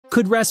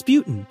Could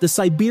Rasputin, the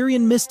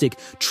Siberian mystic,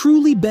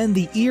 truly bend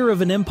the ear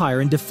of an empire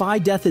and defy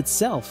death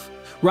itself?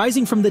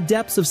 Rising from the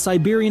depths of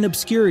Siberian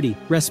obscurity,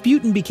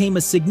 Rasputin became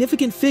a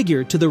significant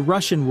figure to the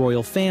Russian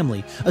royal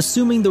family,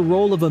 assuming the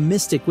role of a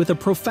mystic with a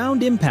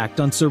profound impact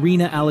on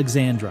Tsarina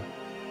Alexandra.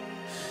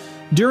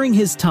 During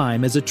his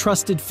time as a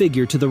trusted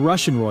figure to the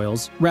Russian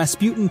royals,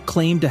 Rasputin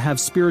claimed to have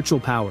spiritual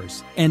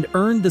powers and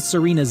earned the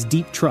Tsarina's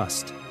deep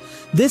trust.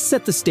 This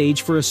set the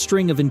stage for a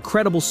string of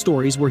incredible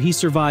stories where he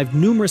survived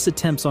numerous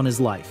attempts on his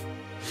life.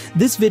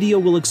 This video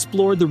will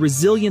explore the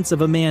resilience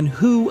of a man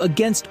who,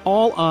 against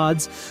all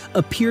odds,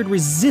 appeared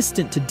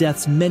resistant to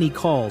death's many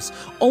calls,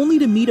 only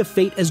to meet a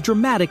fate as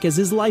dramatic as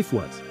his life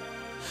was.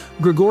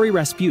 Grigori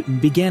Rasputin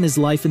began his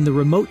life in the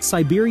remote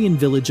Siberian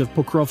village of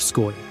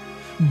Pokrovskoye.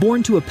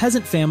 Born to a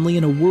peasant family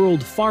in a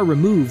world far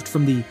removed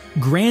from the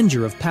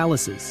grandeur of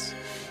palaces,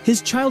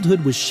 his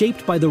childhood was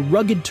shaped by the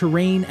rugged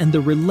terrain and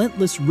the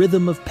relentless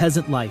rhythm of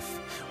peasant life,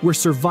 where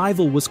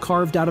survival was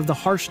carved out of the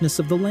harshness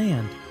of the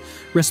land.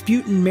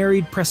 Rasputin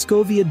married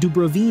Praskovia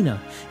Dubrovina,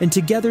 and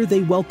together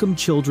they welcomed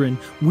children,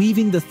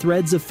 weaving the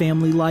threads of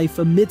family life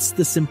amidst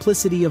the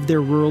simplicity of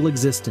their rural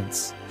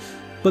existence.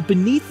 But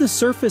beneath the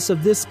surface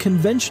of this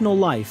conventional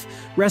life,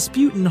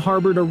 Rasputin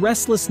harbored a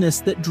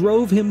restlessness that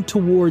drove him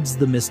towards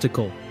the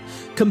mystical.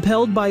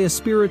 Compelled by a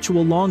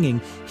spiritual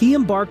longing, he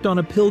embarked on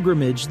a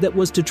pilgrimage that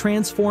was to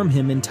transform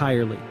him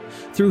entirely.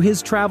 Through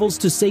his travels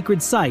to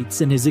sacred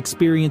sites and his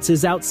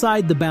experiences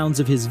outside the bounds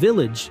of his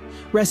village,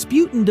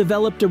 Rasputin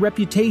developed a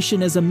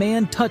reputation as a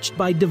man touched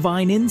by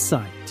divine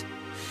insight.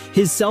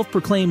 His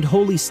self-proclaimed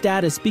holy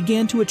status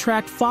began to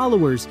attract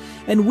followers,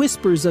 and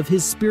whispers of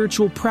his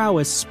spiritual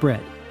prowess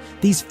spread.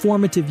 These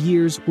formative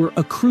years were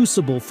a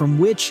crucible from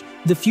which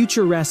the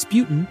future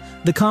Rasputin,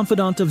 the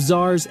confidant of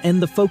czars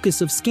and the focus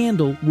of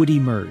scandal, would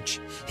emerge.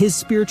 His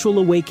spiritual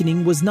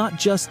awakening was not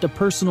just a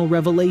personal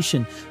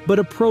revelation, but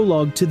a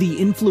prologue to the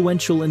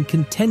influential and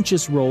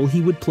contentious role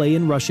he would play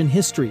in Russian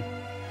history.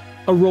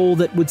 A role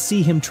that would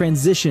see him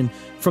transition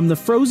from the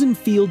frozen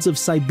fields of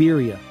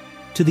Siberia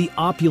to the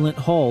opulent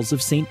halls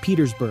of St.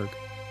 Petersburg.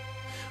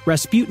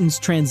 Rasputin's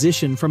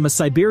transition from a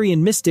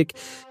Siberian mystic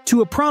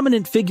to a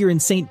prominent figure in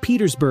St.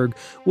 Petersburg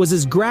was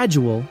as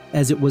gradual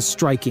as it was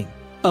striking.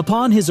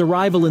 Upon his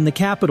arrival in the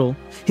capital,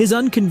 his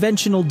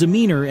unconventional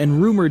demeanor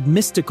and rumored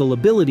mystical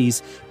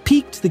abilities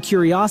piqued the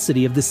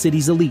curiosity of the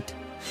city's elite.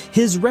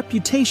 His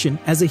reputation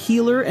as a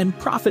healer and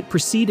prophet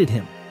preceded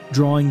him,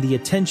 drawing the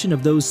attention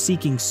of those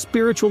seeking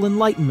spiritual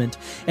enlightenment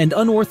and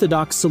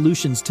unorthodox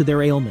solutions to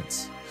their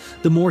ailments.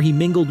 The more he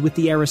mingled with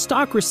the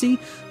aristocracy,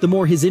 the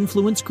more his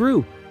influence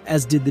grew,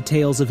 as did the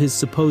tales of his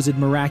supposed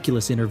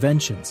miraculous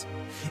interventions.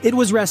 It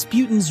was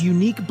Rasputin's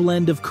unique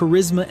blend of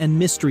charisma and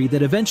mystery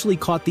that eventually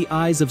caught the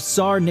eyes of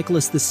Tsar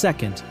Nicholas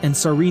II and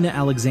Tsarina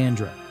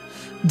Alexandra.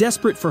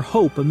 Desperate for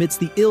hope amidst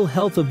the ill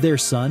health of their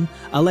son,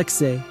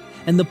 Alexei,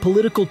 and the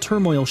political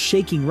turmoil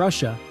shaking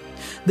Russia,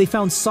 they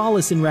found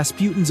solace in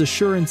Rasputin's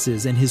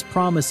assurances and his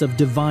promise of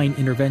divine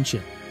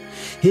intervention.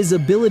 His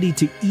ability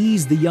to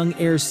ease the young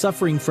heir's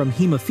suffering from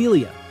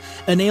haemophilia,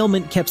 an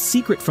ailment kept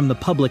secret from the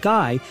public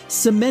eye,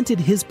 cemented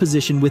his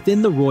position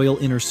within the royal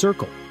inner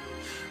circle.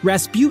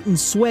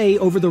 Rasputin's sway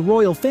over the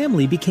royal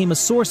family became a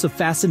source of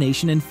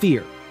fascination and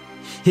fear.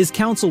 His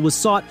counsel was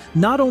sought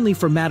not only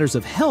for matters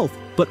of health,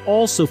 but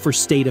also for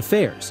state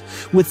affairs,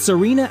 with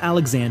Tsarina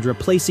Alexandra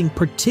placing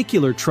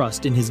particular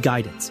trust in his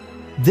guidance.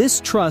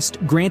 This trust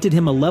granted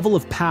him a level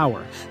of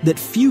power that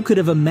few could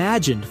have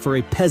imagined for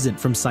a peasant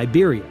from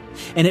Siberia,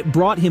 and it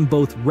brought him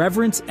both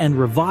reverence and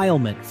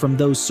revilement from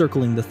those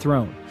circling the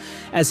throne.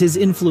 As his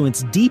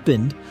influence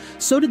deepened,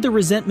 so did the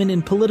resentment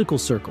in political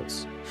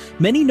circles.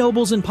 Many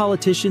nobles and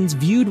politicians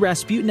viewed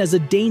Rasputin as a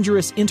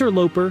dangerous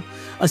interloper,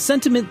 a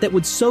sentiment that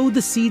would sow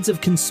the seeds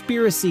of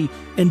conspiracy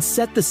and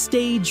set the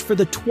stage for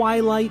the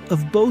twilight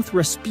of both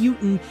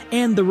Rasputin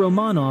and the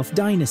Romanov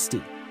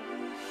dynasty.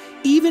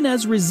 Even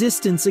as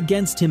resistance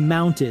against him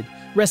mounted,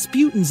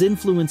 Rasputin's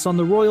influence on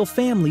the royal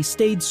family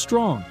stayed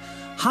strong,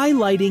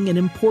 highlighting an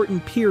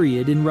important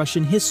period in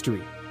Russian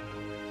history.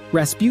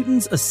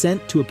 Rasputin's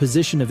ascent to a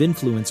position of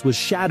influence was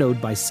shadowed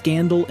by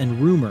scandal and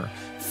rumor,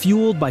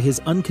 fueled by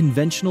his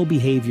unconventional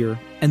behavior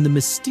and the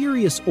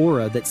mysterious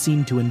aura that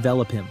seemed to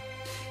envelop him.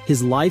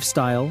 His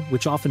lifestyle,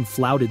 which often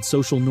flouted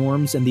social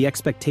norms and the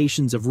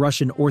expectations of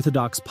Russian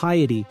Orthodox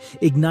piety,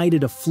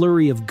 ignited a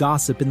flurry of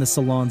gossip in the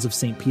salons of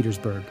St.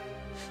 Petersburg.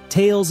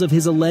 Tales of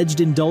his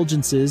alleged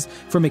indulgences,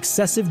 from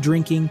excessive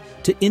drinking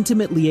to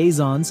intimate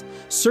liaisons,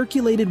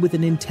 circulated with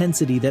an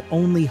intensity that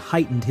only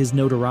heightened his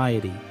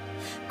notoriety.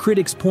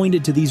 Critics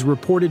pointed to these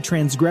reported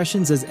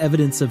transgressions as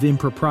evidence of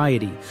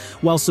impropriety,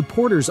 while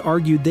supporters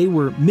argued they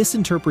were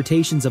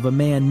misinterpretations of a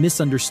man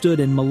misunderstood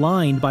and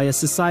maligned by a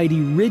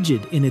society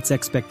rigid in its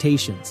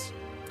expectations.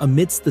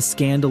 Amidst the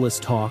scandalous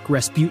talk,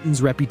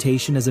 Rasputin's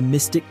reputation as a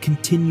mystic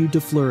continued to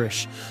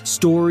flourish.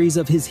 Stories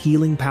of his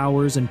healing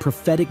powers and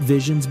prophetic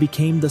visions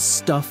became the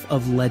stuff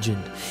of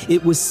legend.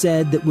 It was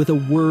said that with a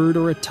word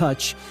or a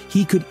touch,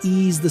 he could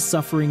ease the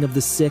suffering of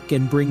the sick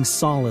and bring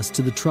solace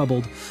to the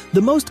troubled.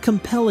 The most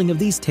compelling of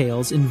these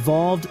tales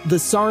involved the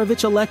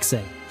Tsarvich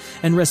Alexei,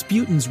 and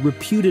Rasputin's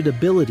reputed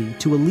ability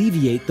to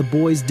alleviate the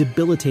boy's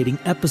debilitating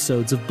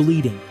episodes of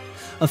bleeding,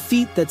 a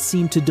feat that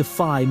seemed to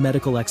defy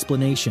medical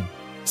explanation.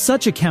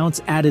 Such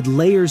accounts added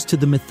layers to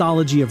the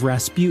mythology of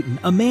Rasputin,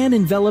 a man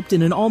enveloped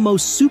in an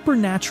almost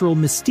supernatural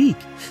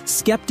mystique.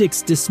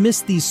 Skeptics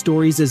dismissed these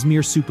stories as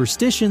mere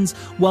superstitions,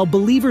 while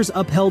believers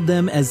upheld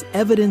them as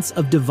evidence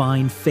of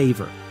divine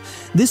favor.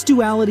 This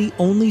duality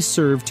only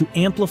served to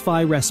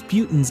amplify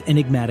Rasputin's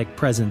enigmatic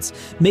presence,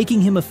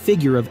 making him a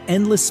figure of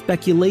endless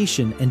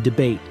speculation and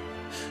debate.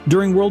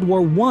 During World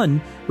War I,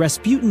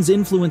 Rasputin's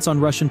influence on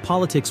Russian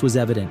politics was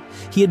evident.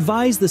 He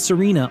advised the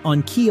Tsarina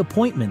on key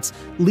appointments,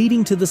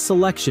 leading to the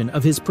selection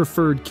of his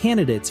preferred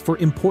candidates for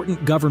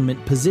important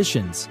government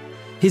positions.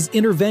 His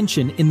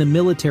intervention in the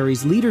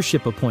military's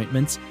leadership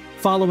appointments,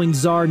 following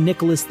Tsar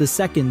Nicholas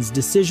II's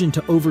decision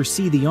to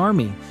oversee the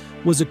army,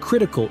 was a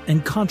critical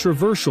and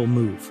controversial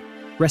move.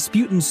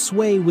 Rasputin's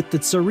sway with the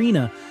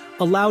Tsarina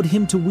allowed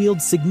him to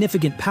wield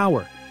significant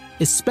power,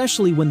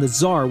 especially when the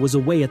Tsar was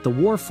away at the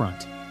war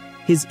front.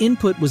 His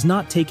input was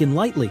not taken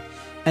lightly,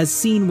 as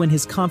seen when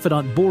his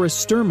confidant Boris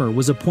Sturmer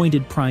was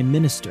appointed prime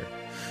minister.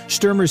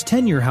 Sturmer's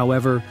tenure,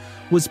 however,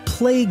 was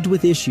plagued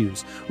with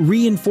issues,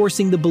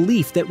 reinforcing the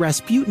belief that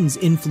Rasputin's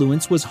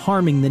influence was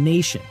harming the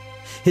nation.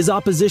 His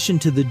opposition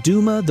to the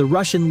Duma, the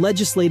Russian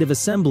Legislative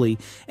Assembly,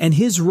 and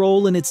his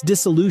role in its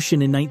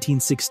dissolution in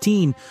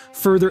 1916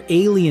 further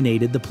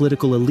alienated the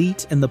political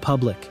elite and the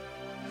public.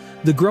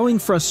 The growing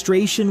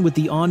frustration with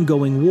the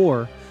ongoing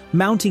war,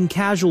 mounting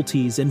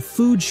casualties, and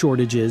food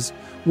shortages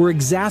were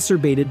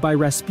exacerbated by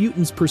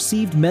Rasputin's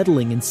perceived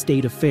meddling in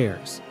state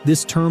affairs.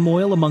 This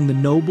turmoil among the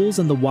nobles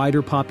and the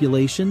wider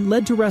population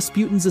led to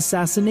Rasputin's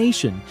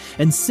assassination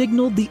and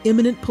signaled the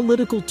imminent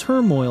political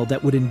turmoil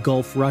that would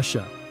engulf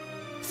Russia.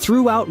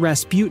 Throughout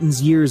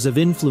Rasputin's years of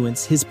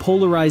influence, his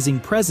polarizing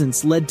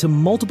presence led to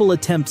multiple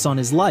attempts on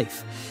his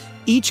life,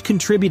 each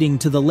contributing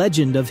to the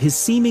legend of his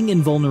seeming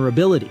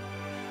invulnerability.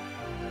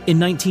 In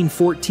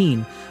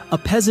 1914, a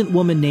peasant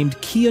woman named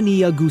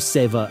Kionia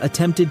Guseva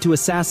attempted to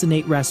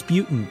assassinate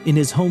Rasputin in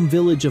his home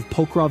village of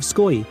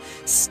Pokrovskoye,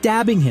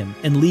 stabbing him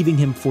and leaving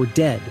him for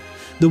dead.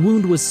 The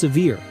wound was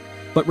severe,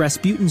 but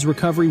Rasputin's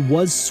recovery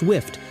was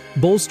swift,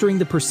 bolstering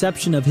the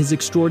perception of his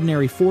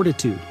extraordinary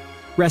fortitude.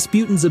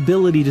 Rasputin's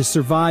ability to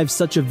survive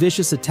such a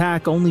vicious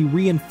attack only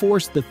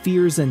reinforced the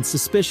fears and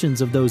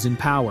suspicions of those in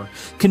power,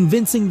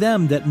 convincing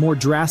them that more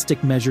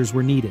drastic measures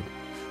were needed.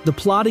 The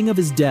plotting of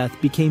his death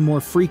became more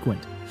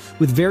frequent,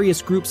 with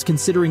various groups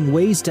considering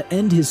ways to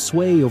end his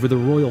sway over the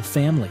royal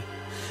family.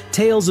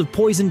 Tales of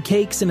poisoned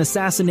cakes and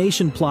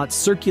assassination plots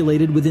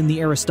circulated within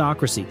the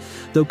aristocracy,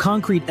 though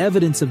concrete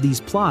evidence of these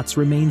plots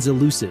remains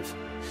elusive.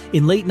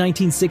 In late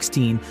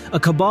 1916, a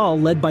cabal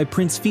led by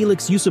Prince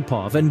Felix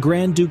Yusupov and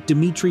Grand Duke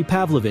Dmitry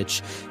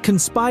Pavlovich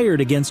conspired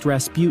against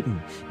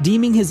Rasputin,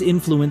 deeming his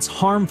influence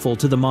harmful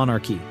to the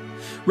monarchy.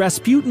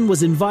 Rasputin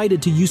was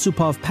invited to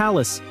Yusupov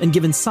Palace and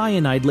given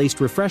cyanide-laced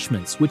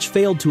refreshments, which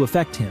failed to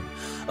affect him.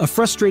 A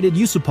frustrated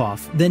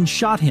Yusupov then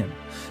shot him.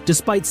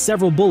 Despite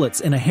several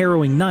bullets and a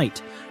harrowing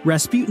night,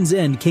 Rasputin's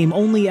end came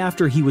only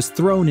after he was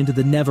thrown into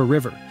the Neva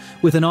River,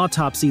 with an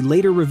autopsy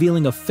later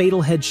revealing a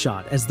fatal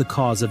headshot as the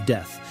cause of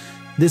death.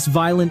 This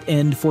violent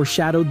end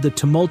foreshadowed the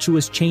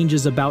tumultuous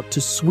changes about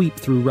to sweep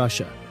through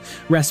Russia.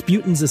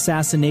 Rasputin's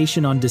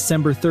assassination on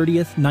December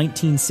 30th,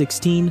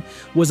 1916,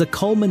 was a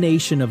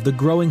culmination of the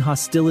growing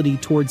hostility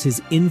towards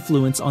his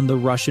influence on the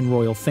Russian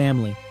royal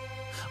family.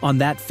 On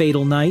that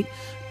fatal night,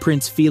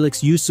 Prince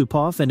Felix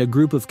Yusupov and a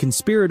group of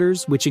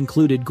conspirators, which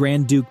included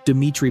Grand Duke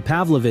Dmitry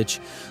Pavlovich,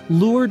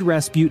 lured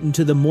Rasputin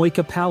to the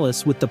Moika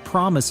Palace with the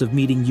promise of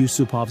meeting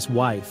Yusupov's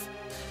wife.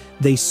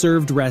 They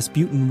served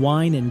Rasputin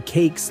wine and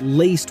cakes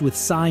laced with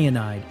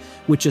cyanide,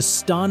 which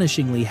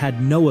astonishingly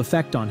had no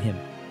effect on him.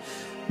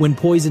 When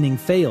poisoning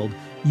failed,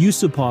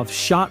 Yusupov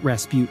shot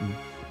Rasputin,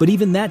 but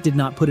even that did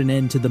not put an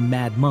end to the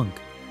mad monk.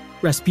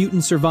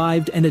 Rasputin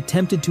survived and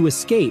attempted to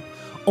escape,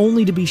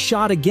 only to be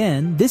shot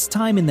again, this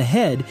time in the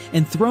head,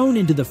 and thrown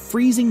into the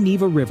freezing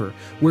Neva River,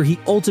 where he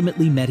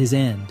ultimately met his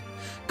end.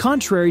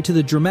 Contrary to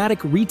the dramatic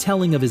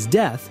retelling of his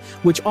death,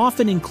 which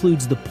often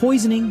includes the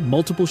poisoning,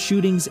 multiple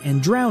shootings,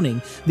 and drowning,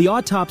 the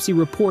autopsy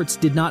reports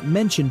did not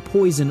mention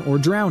poison or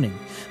drowning.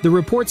 The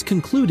reports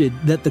concluded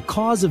that the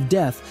cause of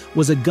death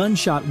was a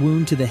gunshot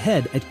wound to the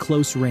head at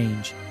close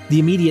range. The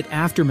immediate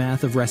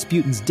aftermath of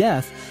Rasputin's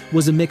death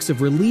was a mix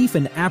of relief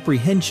and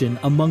apprehension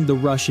among the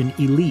Russian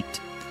elite.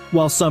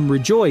 While some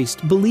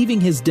rejoiced, believing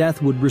his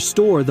death would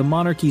restore the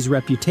monarchy's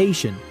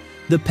reputation,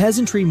 the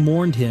peasantry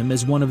mourned him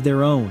as one of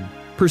their own,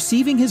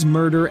 perceiving his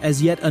murder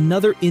as yet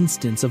another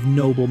instance of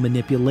noble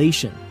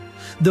manipulation.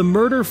 The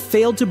murder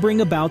failed to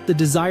bring about the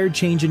desired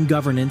change in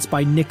governance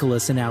by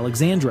Nicholas and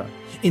Alexandra.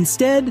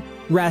 Instead,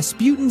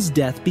 Rasputin's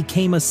death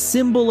became a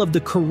symbol of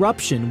the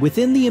corruption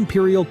within the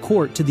imperial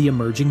court to the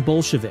emerging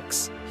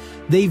Bolsheviks.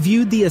 They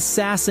viewed the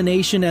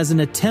assassination as an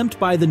attempt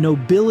by the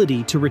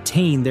nobility to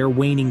retain their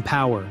waning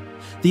power.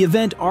 The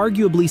event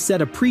arguably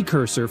set a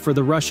precursor for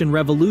the Russian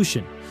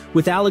Revolution,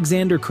 with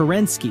Alexander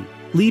Kerensky,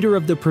 leader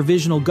of the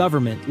provisional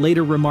government,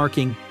 later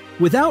remarking,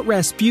 Without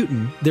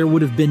Rasputin, there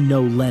would have been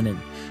no Lenin.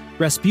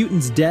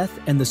 Rasputin's death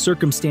and the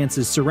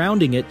circumstances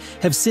surrounding it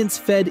have since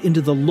fed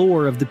into the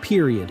lore of the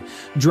period,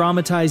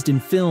 dramatized in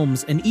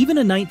films and even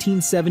a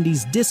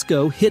 1970s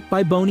disco hit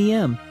by Boney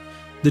M.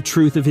 The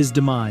truth of his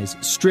demise,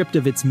 stripped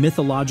of its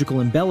mythological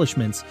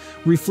embellishments,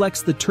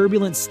 reflects the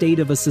turbulent state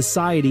of a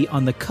society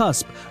on the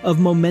cusp of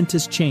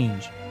momentous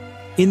change.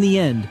 In the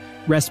end,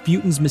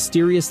 Rasputin's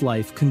mysterious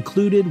life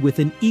concluded with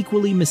an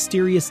equally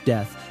mysterious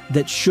death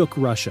that shook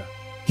Russia.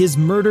 His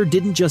murder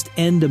didn't just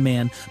end a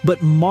man,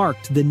 but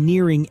marked the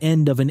nearing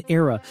end of an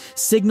era,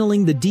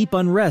 signaling the deep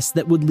unrest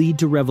that would lead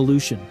to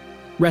revolution.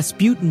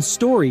 Rasputin's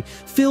story,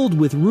 filled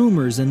with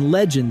rumors and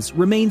legends,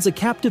 remains a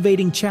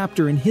captivating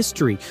chapter in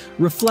history,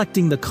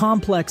 reflecting the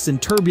complex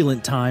and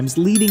turbulent times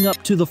leading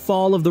up to the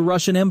fall of the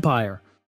Russian Empire.